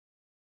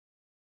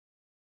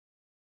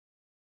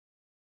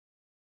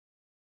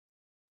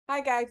Hi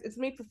guys, it's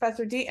me,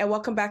 Professor D, and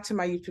welcome back to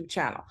my YouTube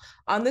channel.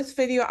 On this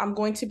video, I'm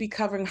going to be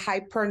covering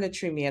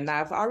hypernatremia. Now,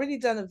 I've already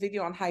done a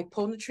video on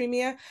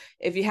hyponatremia.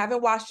 If you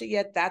haven't watched it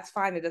yet, that's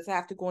fine. It doesn't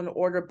have to go in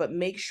order, but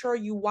make sure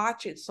you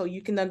watch it so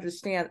you can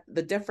understand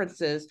the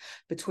differences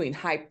between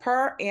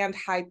hyper and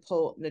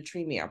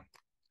hyponatremia.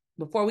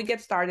 Before we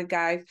get started,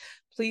 guys,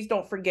 please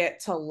don't forget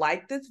to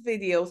like this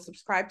video,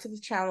 subscribe to the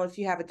channel if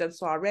you haven't done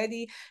so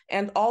already,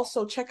 and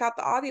also check out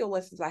the audio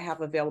lessons I have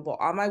available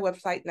on my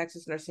website,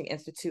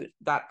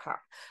 nexusnursinginstitute.com.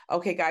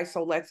 Okay, guys,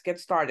 so let's get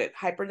started.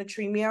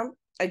 Hypernatremia,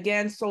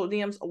 again,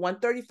 sodium's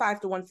 135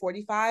 to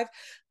 145.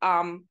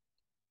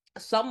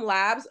 Some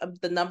labs,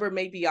 the number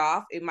may be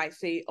off. It might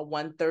say a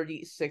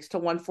 136 to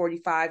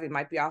 145. It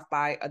might be off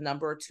by a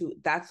number or two.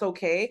 That's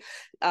okay.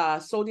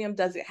 Sodium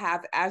doesn't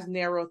have as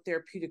narrow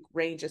therapeutic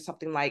range as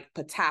something like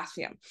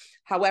potassium.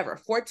 However,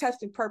 for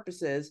testing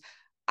purposes,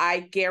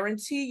 I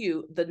guarantee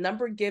you the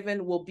number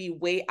given will be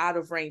way out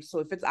of range. So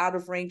if it's out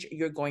of range,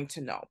 you're going to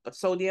know. But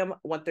sodium,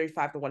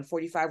 135 to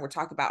 145, we're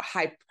talking about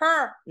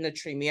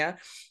hypernatremia.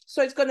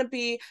 So it's going to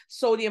be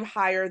sodium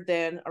higher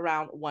than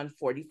around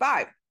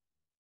 145.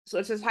 So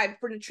it says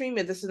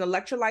hypernatremia. This is an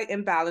electrolyte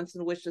imbalance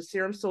in which the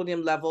serum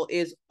sodium level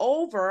is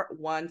over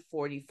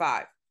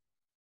 145.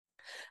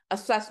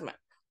 Assessment.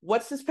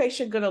 What's this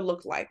patient going to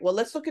look like? Well,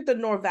 let's look at the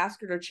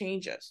neurovascular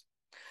changes.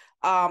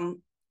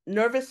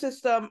 Nervous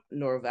system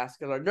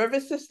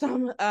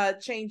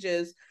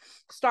changes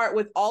start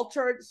with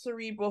altered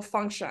cerebral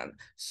function.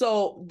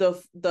 So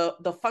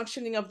the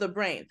functioning of the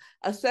brain.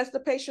 Assess the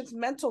patient's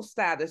mental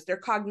status, their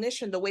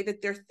cognition, the way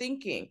that they're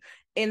thinking.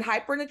 In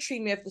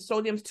hypernatremia, if the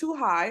sodium's too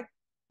high,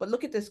 but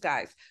look at this,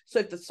 guys. So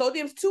if the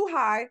sodium's too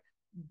high,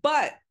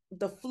 but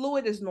the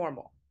fluid is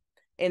normal.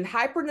 In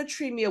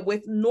hypernatremia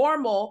with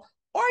normal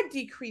or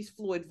decreased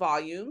fluid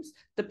volumes,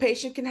 the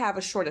patient can have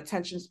a short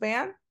attention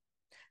span.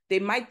 They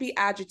might be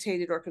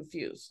agitated or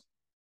confused.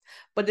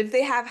 But if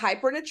they have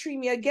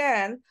hypernatremia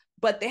again,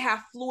 but they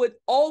have fluid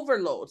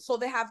overload, so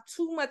they have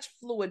too much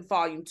fluid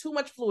volume, too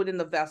much fluid in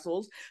the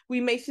vessels,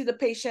 we may see the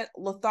patient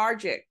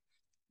lethargic,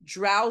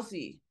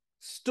 drowsy,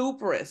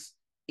 stuporous,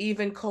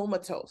 even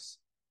comatose.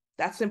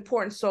 That's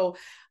important. So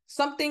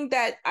something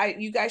that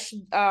you guys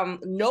should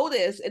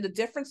notice in the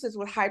differences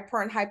with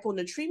hyper and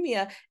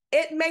hyponatremia,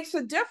 it makes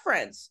a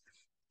difference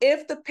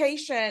if the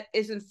patient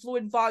is in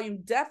fluid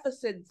volume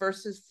deficit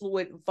versus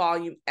fluid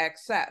volume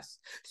excess.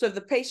 So if the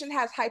patient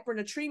has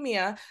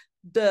hypernatremia,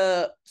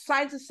 the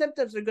signs and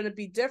symptoms are going to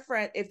be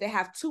different if they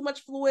have too much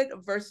fluid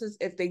versus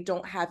if they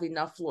don't have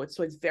enough fluid.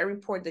 So it's very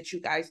important that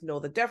you guys know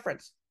the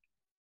difference.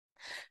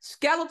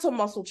 Skeletal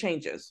muscle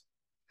changes.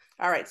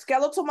 All right,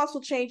 skeletal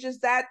muscle changes,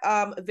 that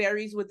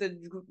varies with the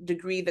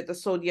degree that the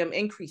sodium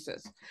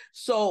increases.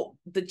 So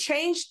the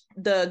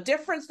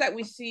difference that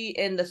we see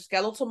in the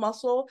skeletal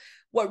muscle,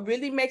 what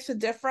really makes a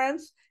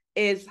difference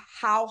is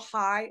how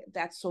high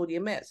that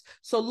sodium is.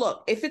 So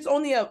look, if it's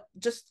only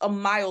just a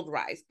mild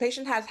rise,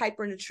 patient has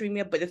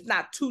hypernatremia, but it's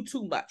not too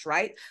much,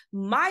 right?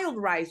 Mild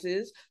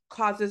rises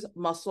causes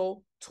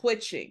muscle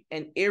twitching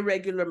and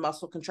irregular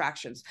muscle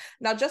contractions.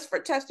 Now, just for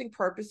testing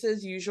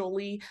purposes,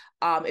 usually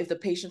if the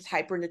patient's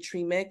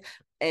hypernatremic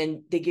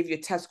and they give you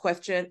a test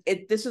question,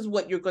 this is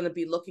what you're going to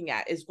be looking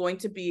at. It's going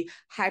to be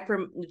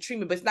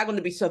hypernatremia, but it's not going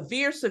to be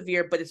severe,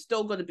 but it's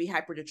still going to be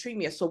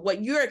hypernatremia. So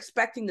what you're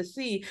expecting to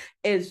see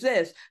is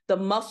this, the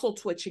muscle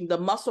twitching, the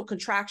muscle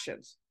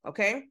contractions,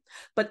 okay?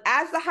 But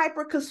as the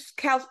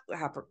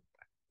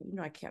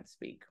I can't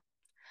speak.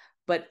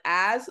 But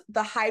as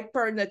the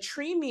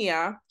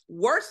hypernatremia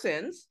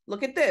worsens,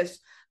 look at this,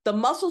 the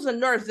muscles and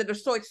nerves that are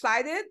so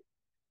excited,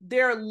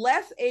 they're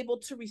less able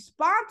to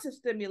respond to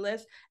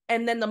stimulus,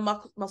 and then the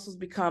muscles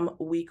become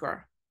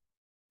weaker.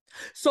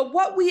 So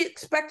what we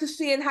expect to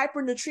see in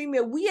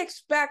hypernatremia, we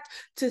expect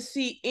to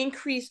see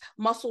increased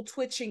muscle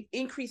twitching,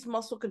 increased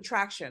muscle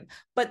contraction,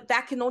 but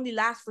that can only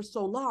last for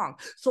so long.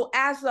 So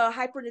as the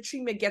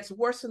hypernatremia gets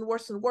worse and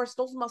worse and worse,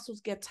 those muscles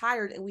get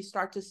tired and we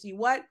start to see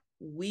what?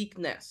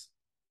 Weakness.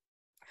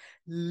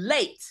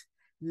 Late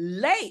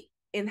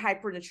in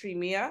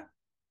hypernatremia,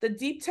 the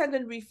deep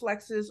tendon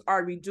reflexes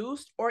are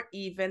reduced or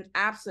even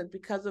absent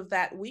because of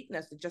that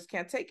weakness. They just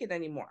can't take it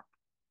anymore.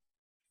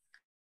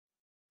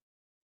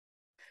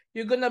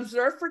 You're going to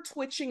observe for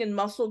twitching in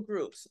muscle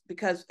groups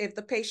because if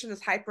the patient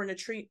is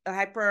hypernatremic,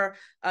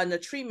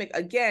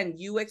 again,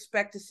 you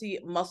expect to see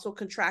muscle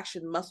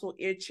contraction, muscle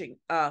itching,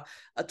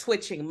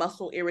 twitching,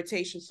 muscle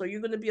irritation. So you're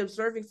going to be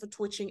observing for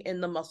twitching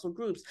in the muscle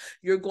groups.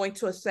 You're going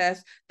to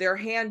assess their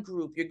hand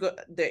group,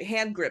 their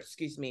hand grip,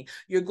 excuse me.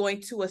 You're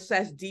going to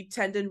assess deep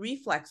tendon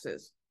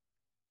reflexes.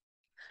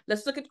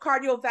 Let's look at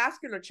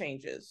cardiovascular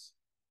changes.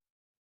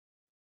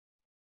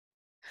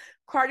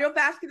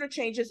 Cardiovascular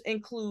changes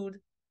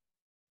include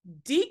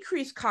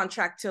decreased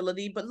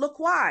contractility, but look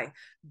why?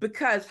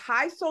 Because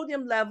high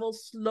sodium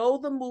levels slow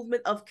the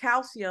movement of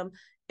calcium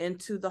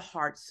into the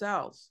heart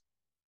cells.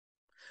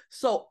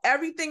 So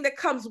everything that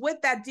comes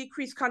with that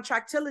decreased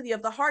contractility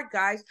of the heart,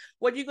 guys,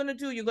 what are you going to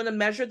do? You're going to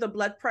measure the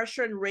blood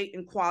pressure and rate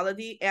and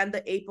quality and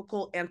the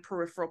apical and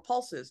peripheral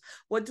pulses.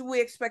 What do we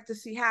expect to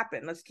see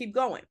happen? Let's keep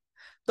going.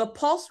 The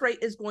pulse rate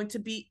is going to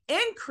be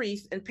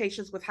increased in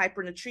patients with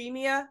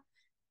hypernatremia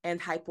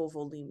and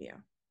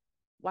hypovolemia.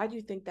 Why do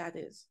you think that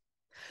is?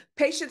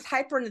 Patients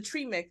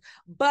hypernatremic,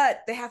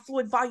 but they have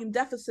fluid volume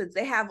deficits.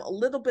 They have a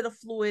little bit of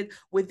fluid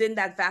within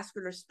that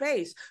vascular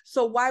space.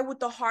 So why would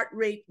the heart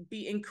rate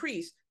be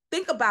increased?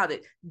 Think about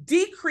it.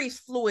 Decrease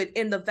fluid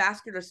in the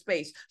vascular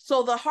space.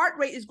 So the heart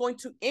rate is going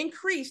to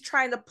increase,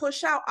 trying to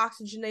push out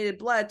oxygenated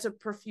blood to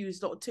perfuse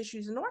the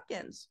tissues and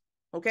organs.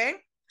 Okay?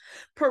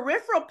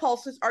 Peripheral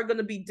pulses are going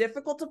to be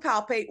difficult to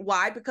palpate.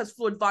 Why? Because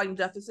fluid volume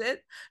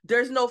deficit.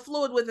 There's no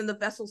fluid within the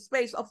vessel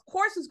space. Of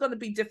course, it's going to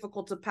be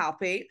difficult to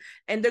palpate,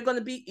 and they're going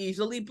to be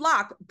easily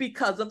blocked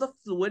because of the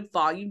fluid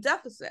volume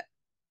deficit.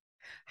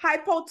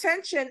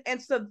 Hypotension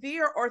and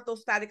severe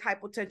orthostatic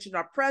hypotension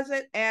are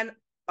present, and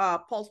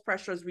pulse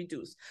pressure is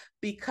reduced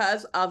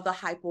because of the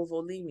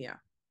hypovolemia.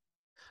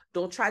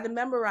 Don't try to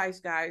memorize,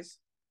 guys.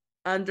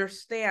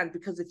 Understand,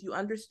 because if you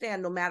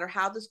understand, no matter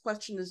how this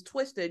question is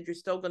twisted, you're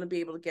still going to be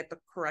able to get the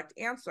correct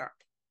answer.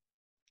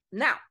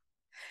 Now,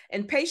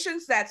 in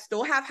patients that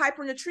still have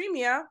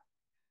hypernatremia,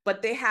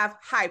 but they have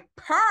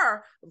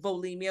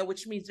hypervolemia,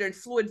 which means they're in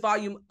fluid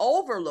volume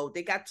overload,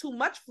 they got too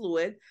much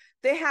fluid,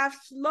 they have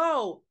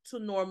slow to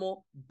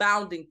normal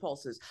bounding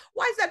pulses.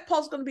 Why is that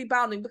pulse going to be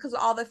bounding? Because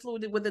of all that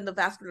fluid within the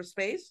vascular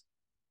space.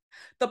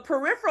 The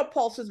peripheral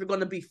pulses are going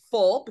to be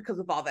full because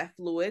of all that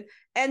fluid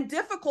and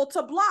difficult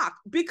to block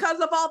because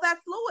of all that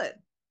fluid.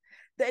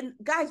 Then,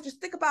 guys, just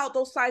think about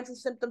those signs and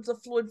symptoms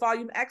of fluid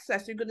volume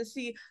excess. You're going to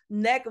see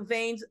neck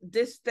veins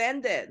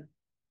distended.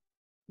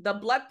 The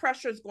blood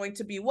pressure is going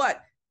to be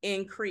what?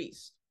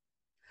 Increased.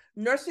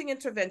 Nursing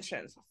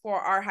interventions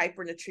for our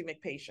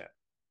hypernatremic patient.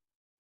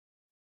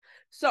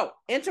 So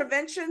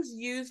interventions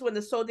used when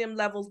the sodium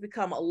levels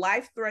become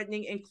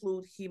life-threatening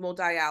include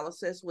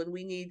hemodialysis, when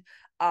we need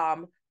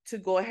to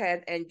go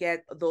ahead and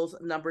get those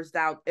numbers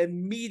down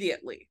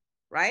immediately,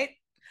 right?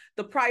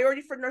 The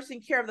priority for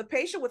nursing care of the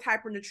patient with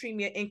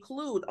hypernatremia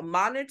include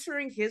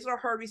monitoring his or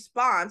her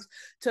response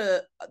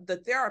to the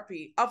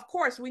therapy. Of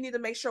course, we need to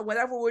make sure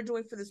whatever we're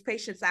doing for this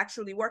patient is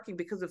actually working,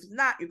 because if it's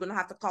not, you're going to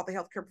have to call the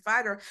healthcare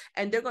provider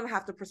and they're going to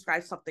have to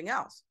prescribe something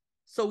else.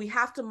 So we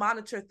have to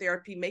monitor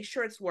therapy, make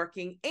sure it's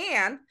working,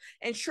 and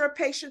ensure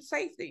patient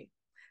safety.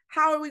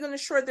 How are we going to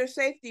ensure their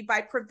safety?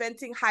 By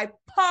preventing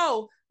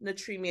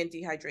hyponatremia and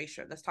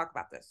dehydration. Let's talk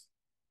about this.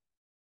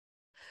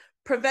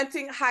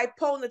 Preventing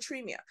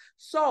hyponatremia.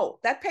 So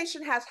that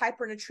patient has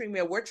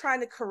hypernatremia. We're trying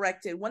to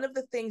correct it. One of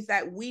the things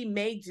that we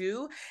may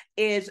do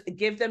is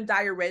give them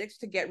diuretics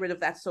to get rid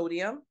of that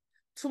sodium.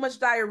 Too much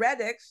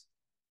diuretics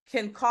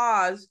can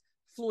cause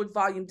fluid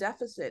volume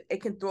deficit.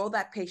 It can throw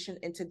that patient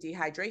into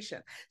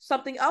dehydration.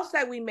 Something else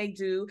that we may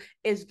do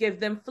is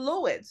give them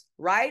fluids,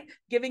 right?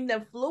 Giving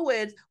them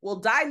fluids will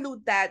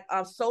dilute that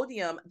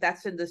sodium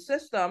that's in the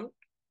system.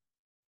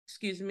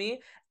 Excuse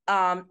me.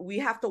 We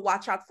have to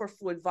watch out for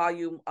fluid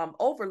volume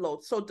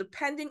overload. So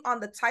depending on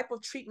the type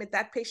of treatment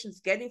that patient's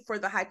getting for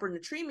the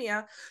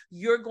hypernatremia,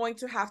 you're going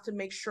to have to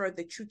make sure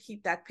that you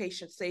keep that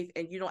patient safe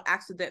and you don't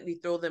accidentally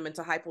throw them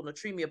into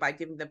hyponatremia by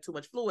giving them too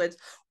much fluids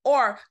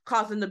or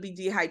cause them to be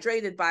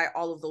dehydrated by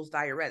all of those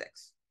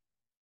diuretics.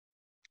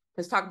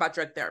 Let's talk about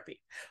drug therapy.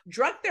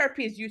 Drug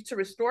therapy is used to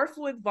restore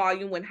fluid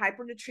volume when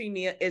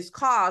hypernatremia is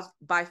caused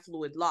by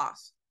fluid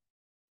loss.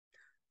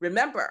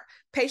 Remember,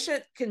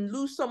 patient can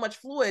lose so much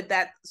fluid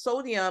that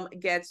sodium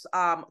gets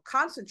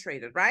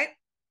concentrated, right?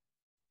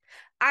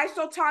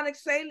 Isotonic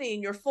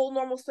saline, your full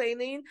normal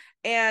saline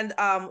and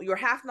your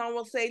half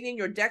normal saline,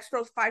 your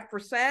dextrose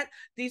 5%.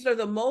 These are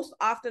the most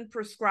often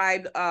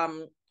prescribed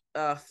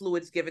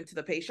fluids given to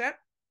the patient.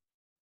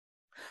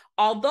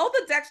 Although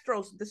the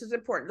dextrose, this is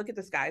important, look at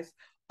this, guys.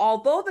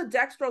 Although the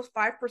dextrose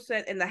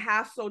 5% and the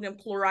half sodium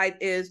chloride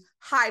is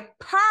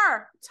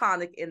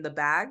hypertonic in the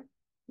bag,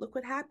 look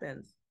what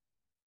happens.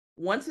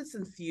 Once it's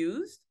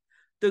infused,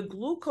 the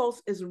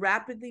glucose is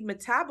rapidly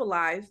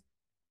metabolized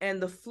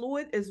and the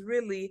fluid is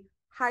really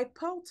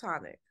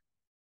hypotonic.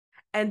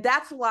 And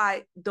that's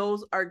why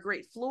those are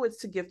great fluids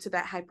to give to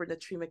that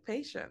hypernatremic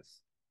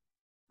patients.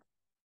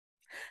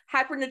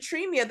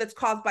 Hypernatremia that's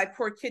caused by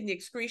poor kidney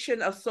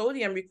excretion of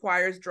sodium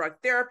requires drug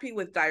therapy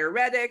with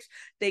diuretics.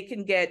 They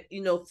can get,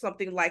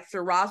 something like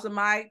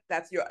furosemide.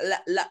 That's your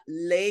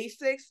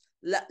Lasix.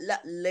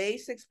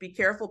 Lasix, be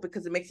careful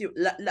because it makes you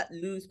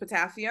lose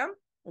potassium.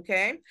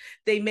 Okay,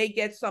 they may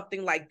get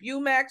something like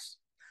Bumex.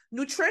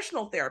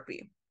 Nutritional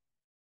therapy.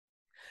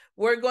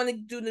 We're going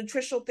to do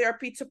nutritional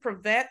therapy to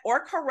prevent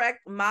or correct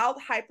mild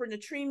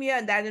hypernatremia,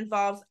 and that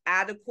involves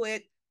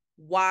adequate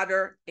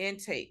water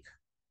intake.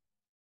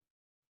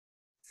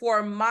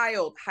 For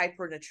mild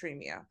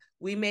hypernatremia,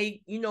 we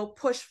may,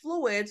 push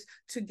fluids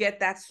to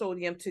get that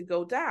sodium to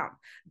go down.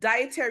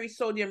 Dietary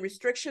sodium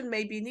restriction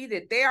may be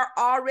needed. They are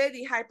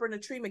already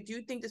hypernatremic. Do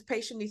you think this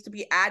patient needs to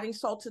be adding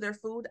salt to their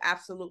food?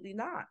 Absolutely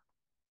not.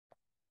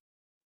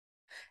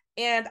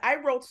 And I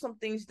wrote some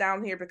things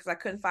down here because I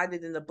couldn't find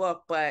it in the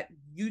book, but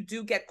you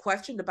do get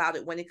questioned about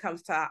it when it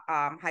comes to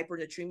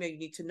hypernatremia. You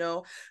need to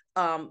know,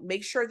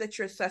 make sure that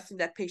you're assessing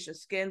that patient's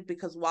skin,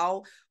 because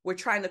while we're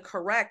trying to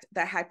correct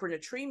that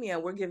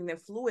hypernatremia, we're giving them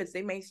fluids,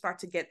 they may start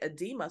to get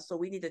edema. So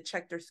we need to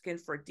check their skin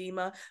for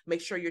edema. Make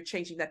sure you're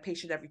changing that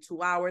patient every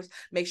 2 hours.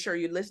 Make sure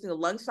you're listening to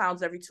lung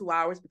sounds every 2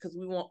 hours, because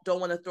we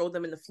don't want to throw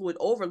them in the fluid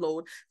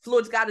overload.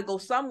 Fluid's got to go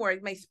somewhere.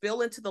 It may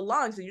spill into the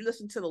lungs, and you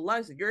listen to the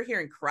lungs and you're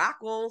hearing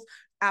crackles.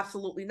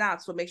 Absolutely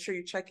not. So make sure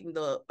you're checking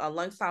the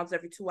lung sounds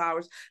every 2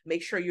 hours.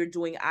 Make sure you're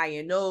doing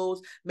INOs.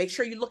 Make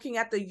sure you're looking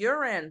at the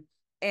urine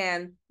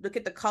and look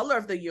at the color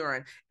of the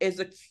urine. Is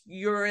the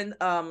urine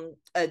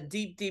a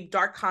deep,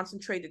 dark,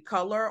 concentrated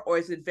color, or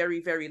is it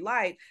very, very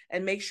light?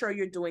 And make sure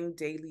you're doing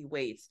daily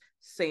weights.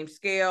 Same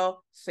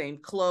scale, same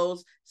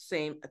clothes,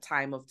 same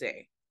time of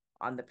day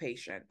on the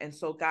patient. And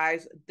so,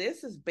 guys,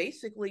 this is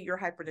basically your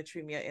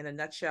hypernatremia in a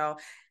nutshell.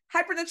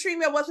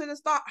 Hypernatremia wasn't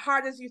as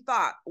hard as you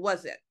thought,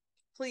 was it?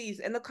 Please,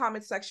 in the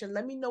comment section,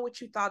 let me know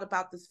what you thought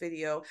about this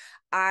video.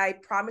 I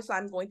promise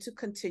I'm going to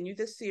continue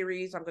this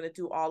series. I'm going to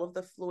do all of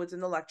the fluids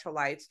and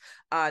electrolytes.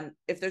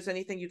 If there's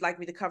anything you'd like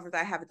me to cover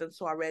that I haven't done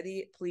so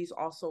already, please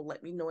also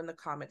let me know in the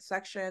comment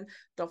section.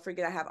 Don't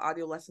forget, I have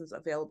audio lessons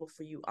available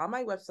for you on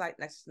my website,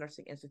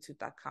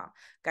 nexusnursinginstitute.com.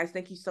 Guys,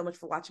 thank you so much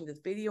for watching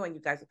this video, and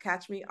you guys will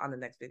catch me on the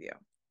next video.